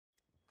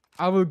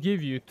I will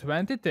give you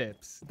 20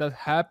 tips that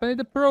happened in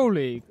the Pro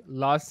League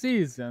last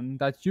season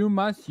that you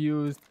must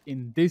use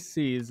in this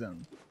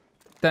season.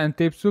 10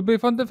 tips will be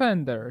for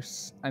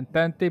defenders and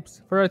 10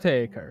 tips for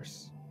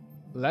attackers.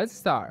 Let's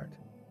start,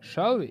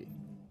 shall we?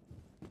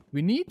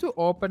 We need to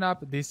open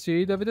up this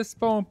reader with a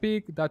spawn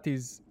peak that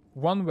is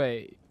one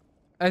way.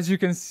 As you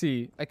can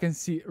see, I can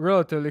see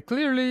relatively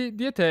clearly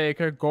the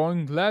attacker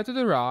going left to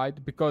the right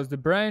because the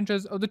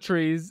branches of the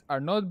trees are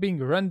not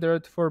being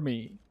rendered for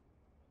me.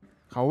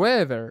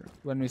 However,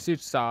 when we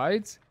switch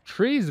sides,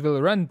 trees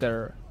will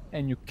render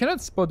and you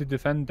cannot spot the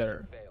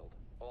defender.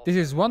 This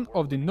is one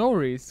of the no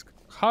risk,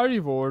 high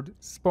reward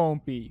spawn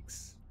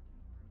peaks.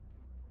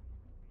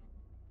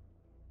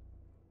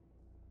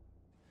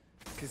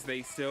 Because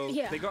they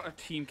got a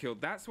team kill.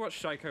 That's what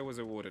Shaiko was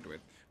awarded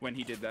with when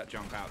he did that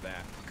jump out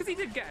there. Because he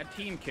did get a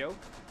team kill.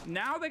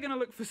 Now they're going to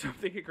look for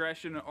something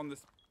aggression on the...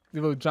 We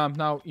will jump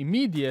now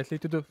immediately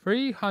to the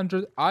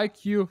 300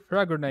 IQ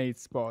frag grenade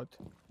spot.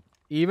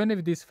 Even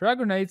if this frag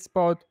grenade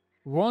spot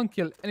won't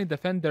kill any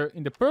defender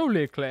in the Pro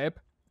League clip,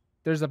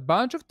 there's a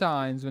bunch of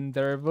times when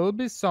there will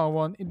be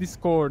someone in this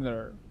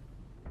corner.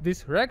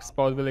 This frag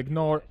spot will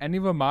ignore any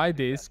of my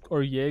disc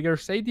or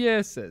Jaeger's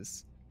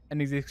ADSs,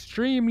 and is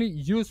extremely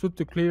useful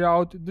to clear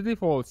out the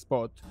default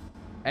spot,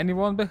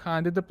 anyone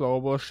behind the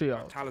deployable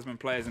shield. Talisman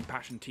players and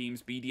passion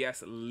teams,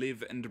 BDS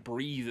live and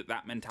breathe at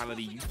that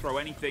mentality. You throw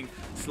anything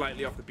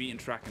slightly off the beaten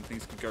track and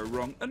things could go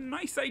wrong. A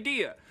nice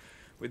idea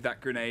with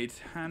that grenade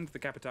and the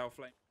Capital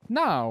Flame.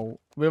 Now,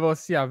 we will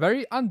see a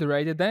very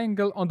underrated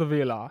angle on the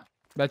villa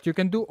that you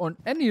can do on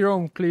any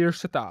roam clear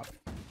setup.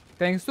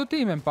 Thanks to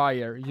Team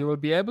Empire, you will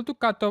be able to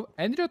cut off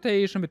any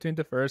rotation between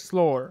the first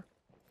floor.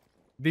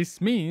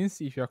 This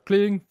means if you are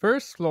clearing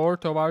first floor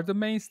toward the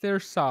main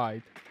stairs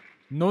side,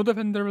 no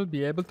defender will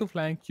be able to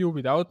flank you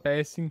without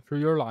passing through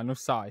your line of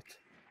sight.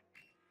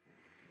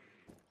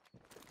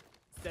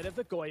 Instead of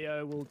the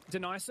Goyo, we'll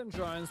deny some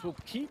drones, we'll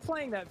keep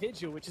playing that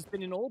Vigil, which has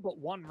been in all but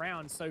one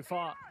round so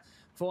far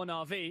for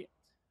Na'Vi.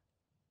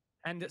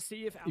 And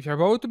see if you're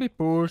about to be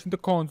pushed in the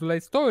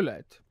consulate's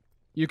toilet,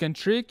 you can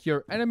trick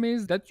your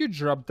enemies that you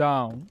drop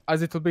down,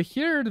 as it will be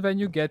heard when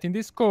you get in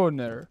this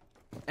corner,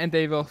 and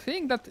they will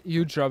think that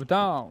you drop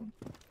down.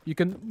 You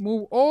can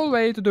move all the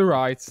way to the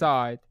right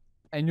side,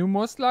 and you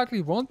most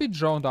likely won't be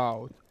drowned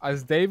out,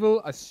 as they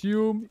will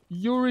assume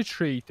you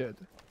retreated.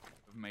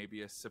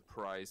 Maybe a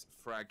surprise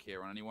frag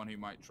here on anyone who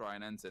might try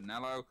and enter.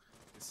 Nello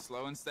is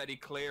slow and steady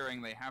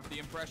clearing. They have the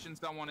impression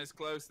someone is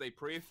close. They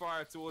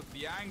pre-fire towards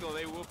the angle.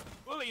 They will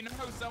fully know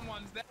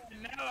someone's there.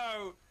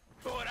 Nello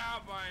caught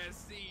out by a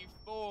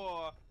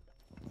C4.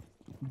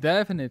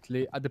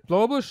 Definitely, a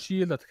deployable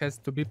shield that has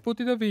to be put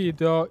in a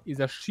video is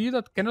a shield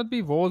that cannot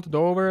be vaulted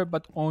over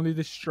but only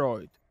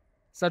destroyed,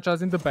 such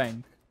as in the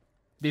bank.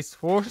 This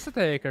forces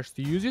attackers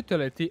to use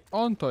utility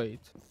onto it.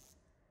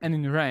 And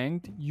in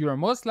ranked, you are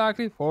most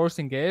likely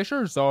forcing Ashe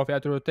or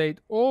Zofia to rotate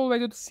all the way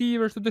to the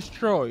Seavers to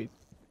destroy it,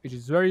 which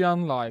is very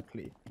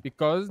unlikely,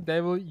 because they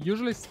will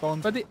usually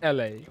spawn by the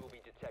LA.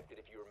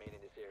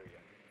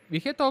 We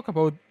can talk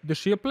about the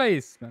shield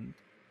placement.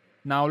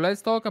 Now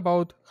let's talk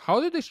about how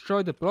to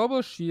destroy the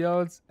deployable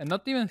shields and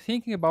not even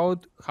thinking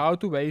about how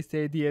to waste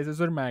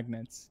ADSs or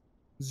magnets.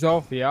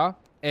 Zofia,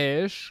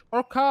 Ashe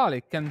or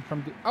Kali can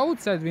from the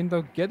outside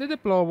window get the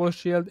deployable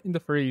shield in the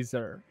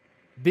freezer.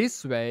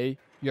 This way,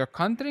 you're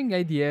countering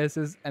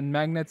ADSs and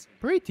magnets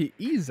pretty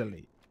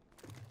easily.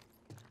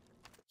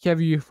 Have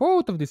you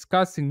thought of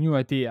discussing new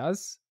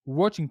ideas,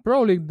 watching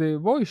Pro League the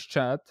voice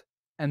chat,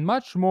 and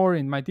much more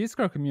in my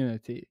Discord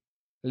community?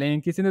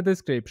 Link is in the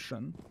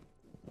description.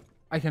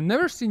 I have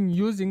never seen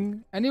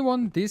using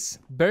anyone this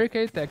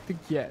barricade tactic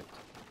yet,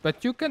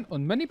 but you can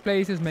on many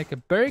places make a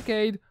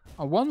barricade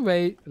a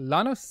one-way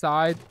line of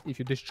sight if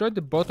you destroy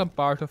the bottom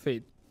part of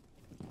it.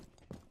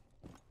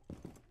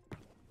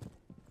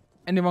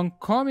 Anyone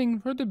coming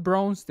through the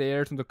brown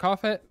stairs from the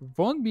cafe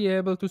won't be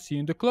able to see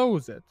in the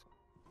closet,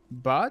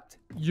 but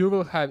you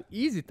will have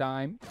easy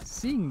time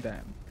seeing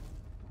them.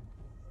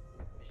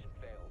 Mission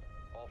failed.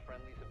 All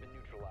friendlies have been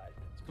neutralized.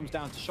 It comes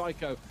down to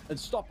Shaiko and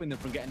stopping them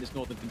from getting this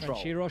northern control.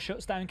 Shiro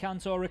shuts down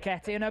Kanto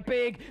Rocketti, and a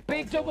big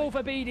double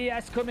for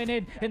BDS coming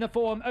in the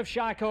form of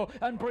Shaiko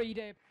and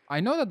Breedy. I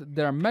know that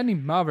there are many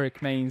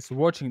Maverick mains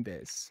watching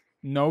this,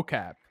 no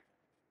cap.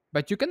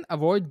 But you can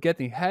avoid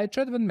getting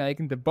headshot when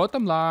making the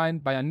bottom line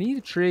by a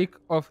neat trick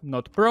of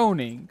not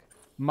proning.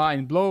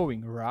 Mind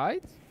blowing,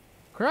 right?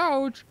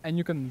 Crouch and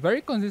you can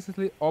very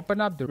consistently open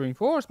up the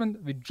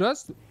reinforcement with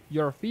just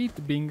your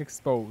feet being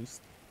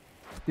exposed.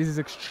 This is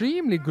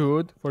extremely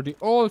good for the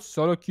old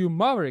solo queue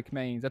Maverick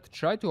mains that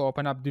try to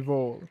open up the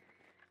wall.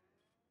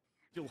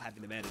 Still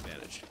having the man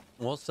advantage.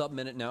 Well,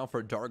 sub-minute now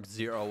for Dark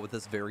Zero with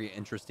this very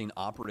interesting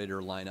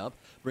operator lineup.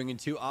 Bringing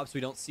two ops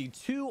we don't see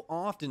too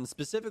often,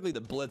 specifically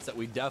the Blitz that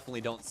we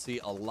definitely don't see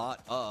a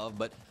lot of,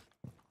 but...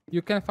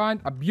 You can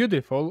find a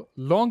beautiful,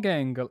 long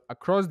angle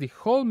across the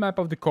whole map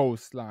of the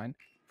coastline,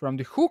 from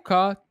the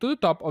hookah to the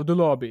top of the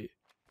lobby.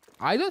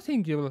 I don't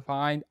think you will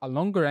find a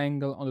longer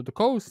angle onto the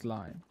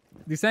coastline.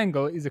 This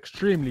angle is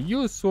extremely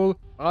useful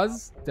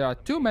as there are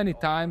too many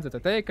times that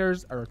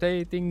attackers are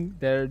rotating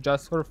there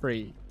just for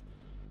free.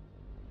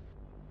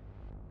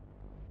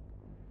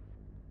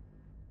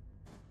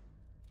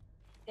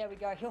 There we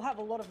go. He'll have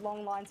a lot of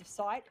long lines of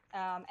sight,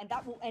 and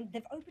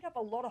they've opened up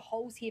a lot of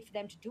holes here for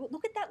them to do it.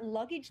 Look at that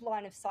luggage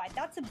line of sight.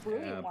 That's a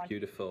brilliant one.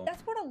 Beautiful.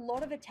 That's what a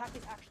lot of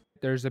attackers actually.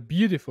 There's a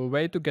beautiful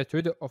way to get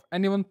rid of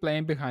anyone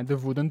playing behind the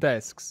wooden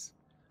desks,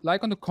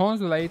 like on the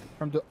consulate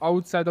from the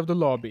outside of the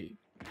lobby.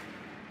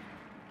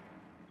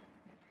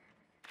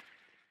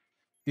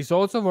 This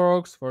also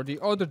works for the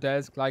other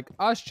desk like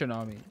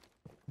astronomy.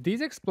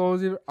 These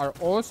explosives are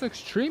also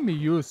extremely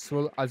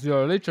useful as you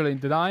are literally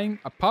denying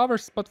a power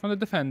spot from the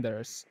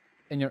defenders,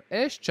 and your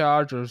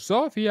S-Charge or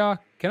Zofia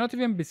cannot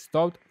even be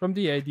stopped from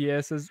the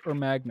ADSs or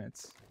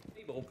magnets.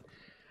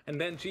 And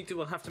then G2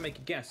 will have to make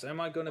a guess. Am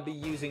I going to be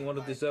using one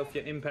of the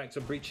Zofia impacts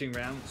or breaching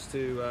rounds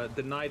to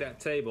deny that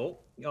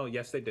table? Oh,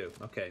 yes, they do.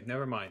 Okay,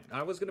 never mind.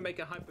 I was going to make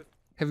a hyper...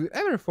 Have you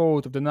ever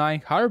thought of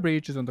denying hard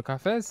breaches on the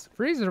cafe's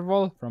freezer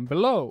wall from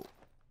below?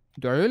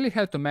 Do I really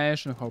have to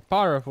mention how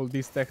powerful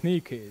this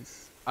technique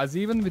is? As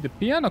even with the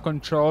piano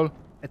control,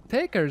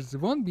 attackers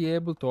won't be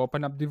able to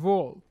open up the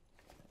wall.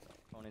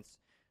 Opponents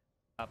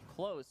up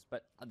close,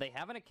 but they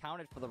haven't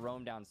accounted for the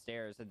roam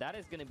downstairs. So that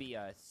is going to be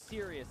a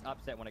serious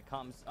upset when it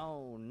comes.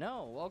 Oh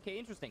no. Okay,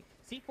 interesting.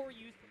 C4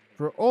 used.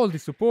 For all the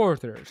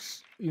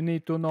supporters, you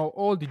need to know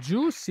all the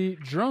juicy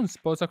drone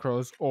spots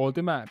across all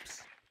the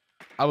maps.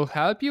 I will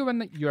help you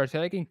when you are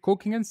taking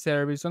cooking and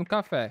service on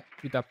cafe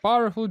with a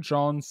powerful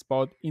drone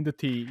spot in the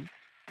T.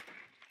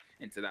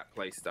 Into that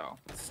playstyle.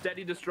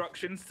 Steady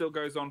destruction still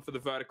goes on for the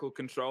vertical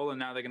control, and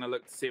now they're going to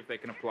look to see if they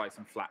can apply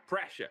some flat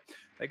pressure.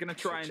 They're going to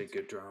try Such a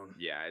good drone.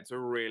 Yeah, it's a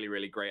really,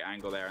 really great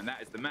angle there, and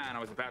that is the man I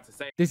was about to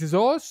say. This is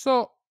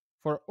also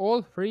for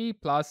all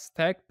 3+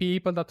 tech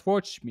people that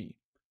watch me.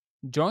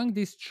 Join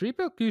this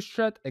triple Q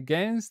strat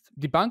against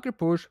the bunker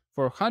push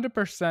for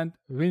 100%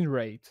 win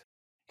rate.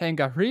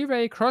 Having a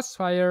 3-way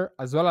crossfire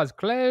as well as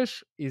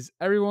clash is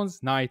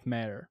everyone's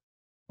nightmare.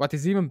 What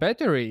is even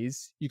better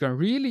is, you can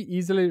really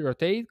easily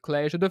rotate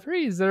clash to the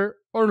freezer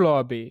or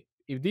lobby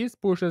if these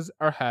pushes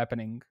are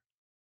happening.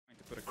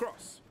 To put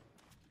across.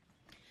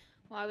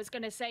 Well, I was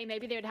going to say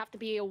maybe they would have to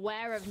be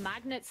aware of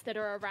magnets that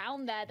are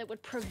around there that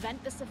would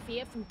prevent the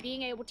Sophia from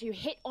being able to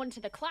hit onto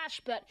the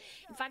clash, but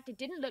in fact it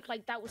didn't look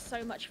like that was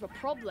so much of a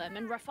problem,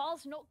 and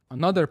Rafal's not...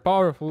 Another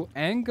powerful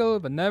angle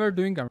whenever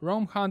doing a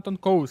roam hunt on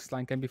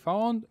coastline can be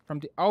found from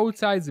the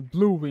outside the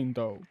blue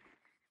window.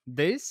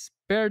 This,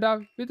 paired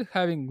up with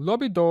having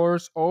lobby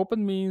doors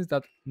open, means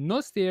that no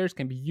stairs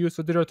can be used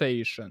for the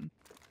rotation.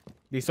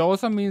 This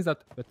also means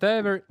that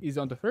whatever is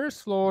on the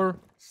first floor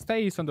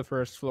stays on the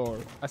first floor,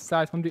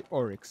 aside from the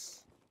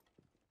Oryx.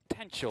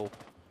 Potential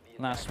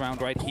last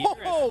round right here,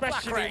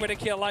 especially with a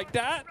kill like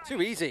that.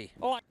 Too easy.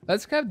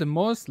 Let's have the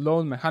most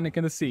known mechanic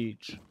in the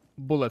siege,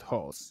 bullet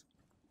holes.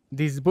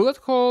 These bullet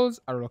holes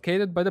are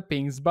located by the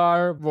pings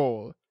bar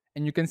wall,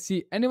 and you can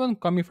see anyone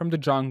coming from the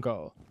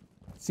jungle.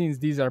 Since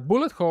these are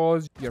bullet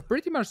holes, you're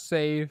pretty much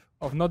safe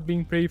of not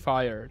being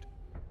pre-fired.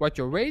 What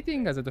you're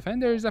waiting as a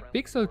defender is a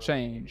pixel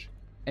change,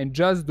 and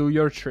just do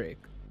your trick.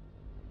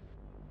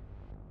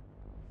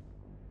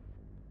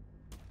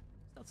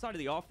 Outside of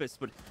the office,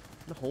 but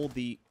hold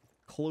the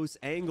close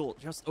angle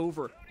just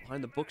over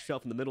behind the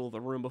bookshelf in the middle of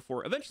the room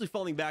before eventually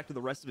falling back to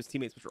the rest of his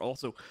teammates, which are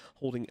also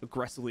holding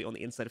aggressively on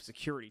the inside of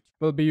security.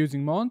 We'll be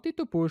using Monty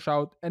to push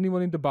out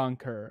anyone in the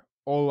bunker.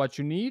 All what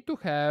you need to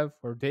have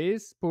for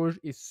this push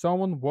is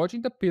someone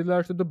watching the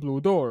pillars of the blue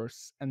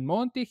doors, and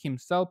Monty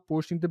himself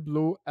pushing the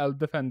blue L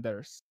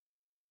defenders.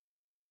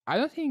 I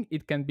don't think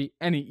it can be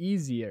any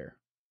easier.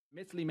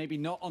 Admittedly, maybe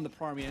not on the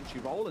primary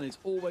entry role, and is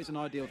always an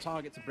ideal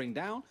target to bring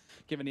down,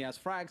 given he has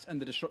frags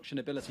and the destruction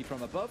ability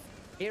from above.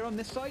 Here on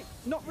this site,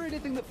 not really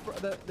anything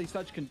that the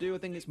Sludge can do. I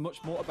think it's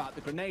much more about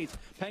the grenades.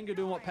 Pengu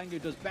doing what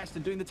Pengu does best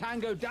and doing the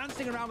tango,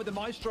 dancing around with the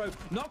Maestro,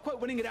 not quite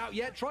winning it out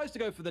yet, tries to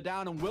go for the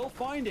down and will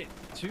find it.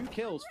 2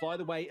 kills by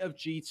the way of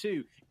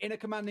G2 in a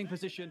commanding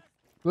position.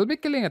 We'll be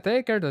killing a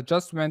taker that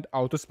just went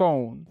out to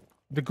spawn.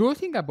 The good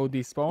thing about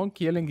this spawn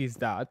killing is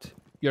that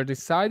you're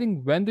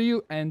deciding when do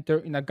you enter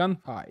in a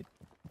gunfight.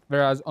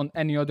 Whereas on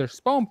any other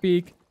spawn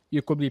peak,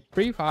 you could be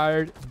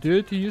pre-fired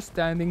due to you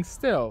standing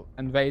still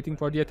and waiting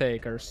for the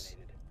attackers.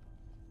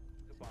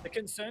 The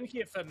concern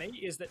here for me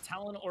is that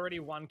Talon already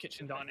won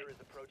Kitchen Dining.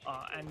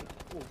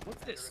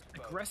 What's this?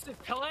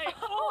 Aggressive Pele?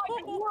 Oh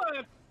my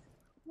word!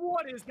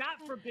 What is that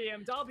for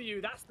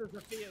BMW? That's the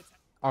Zofia.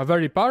 A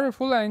very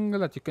powerful angle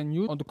that you can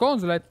use on the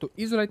consulate to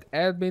isolate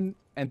admin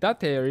and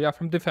that area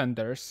from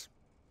defenders.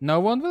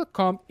 No one will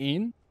come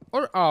in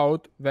or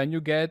out when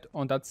you get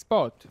on that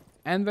spot,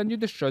 and when you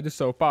destroy the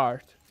SO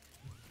part.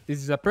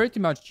 This is a pretty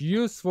much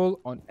useful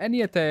on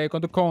any attack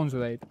on the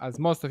consulate, as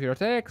most of your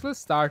attacks will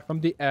start from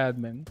the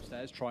admin.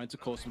 Upstairs trying to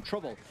cause some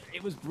trouble.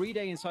 It was Bride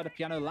inside a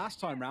piano last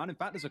time round. In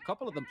fact, there's a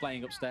couple of them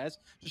playing upstairs,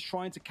 just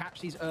trying to catch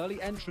these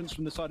early entrants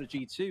from the side of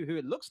G2, who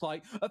it looks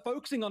like are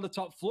focusing on the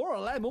top floor.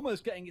 Alem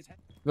almost getting his head.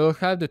 We'll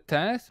have the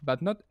 10th,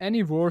 but not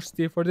any worse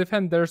tip for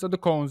defenders of the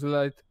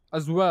consulate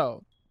as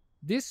well.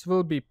 This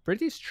will be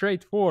pretty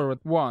straightforward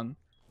one,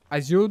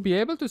 as you'll be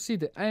able to see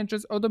the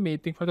entrance of the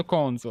meeting for the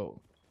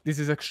console. This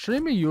is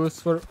extremely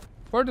useful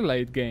for the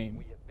late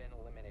game.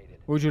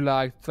 Would you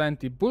like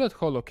 20 bullet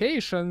hole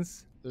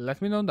locations?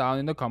 Let me know down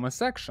in the comment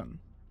section.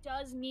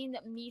 Does mean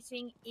that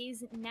meeting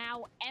is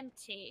now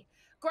empty.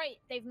 Great,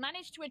 they've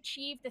managed to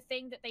achieve the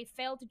thing that they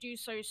failed to do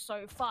so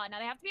far. Now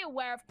they have to be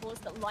aware, of course,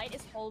 that Light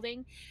is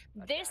holding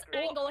this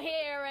angle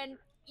here, and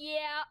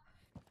yeah.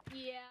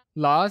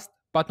 Last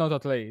but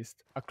not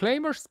least, a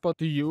claymore spot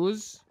to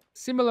use,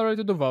 similar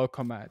to the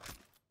welcome mat.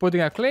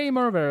 Putting a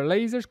claymore where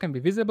lasers can be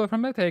visible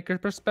from the taker's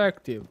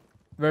perspective,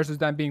 versus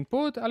them being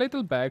put a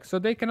little back so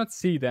they cannot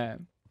see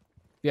them.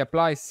 We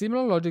apply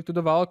similar logic to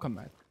the welcome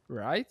mat,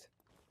 right?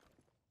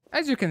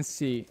 As you can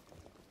see,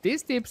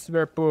 these tips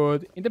were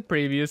put in the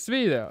previous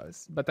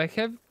videos, but I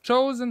have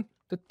chosen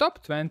the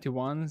top 20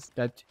 ones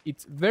that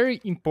it's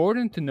very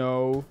important to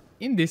know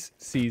in this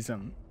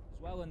season.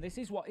 Well, and this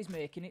is what is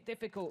making it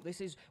difficult.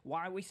 This is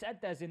why we said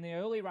there's in the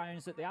early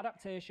rounds that the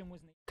adaptation was...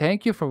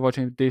 Thank you for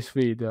watching this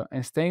video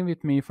and staying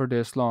with me for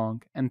this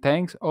long, and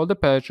thanks all the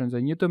patrons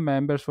and YouTube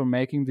members for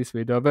making this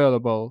video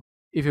available.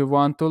 If you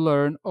want to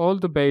learn all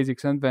the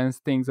basics and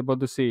advanced things about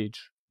the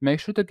Siege, make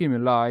sure to give me a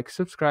like,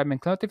 subscribe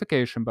and click the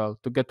notification bell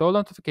to get all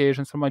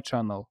notifications from my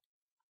channel.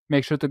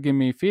 Make sure to give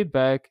me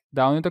feedback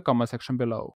down in the comment section below.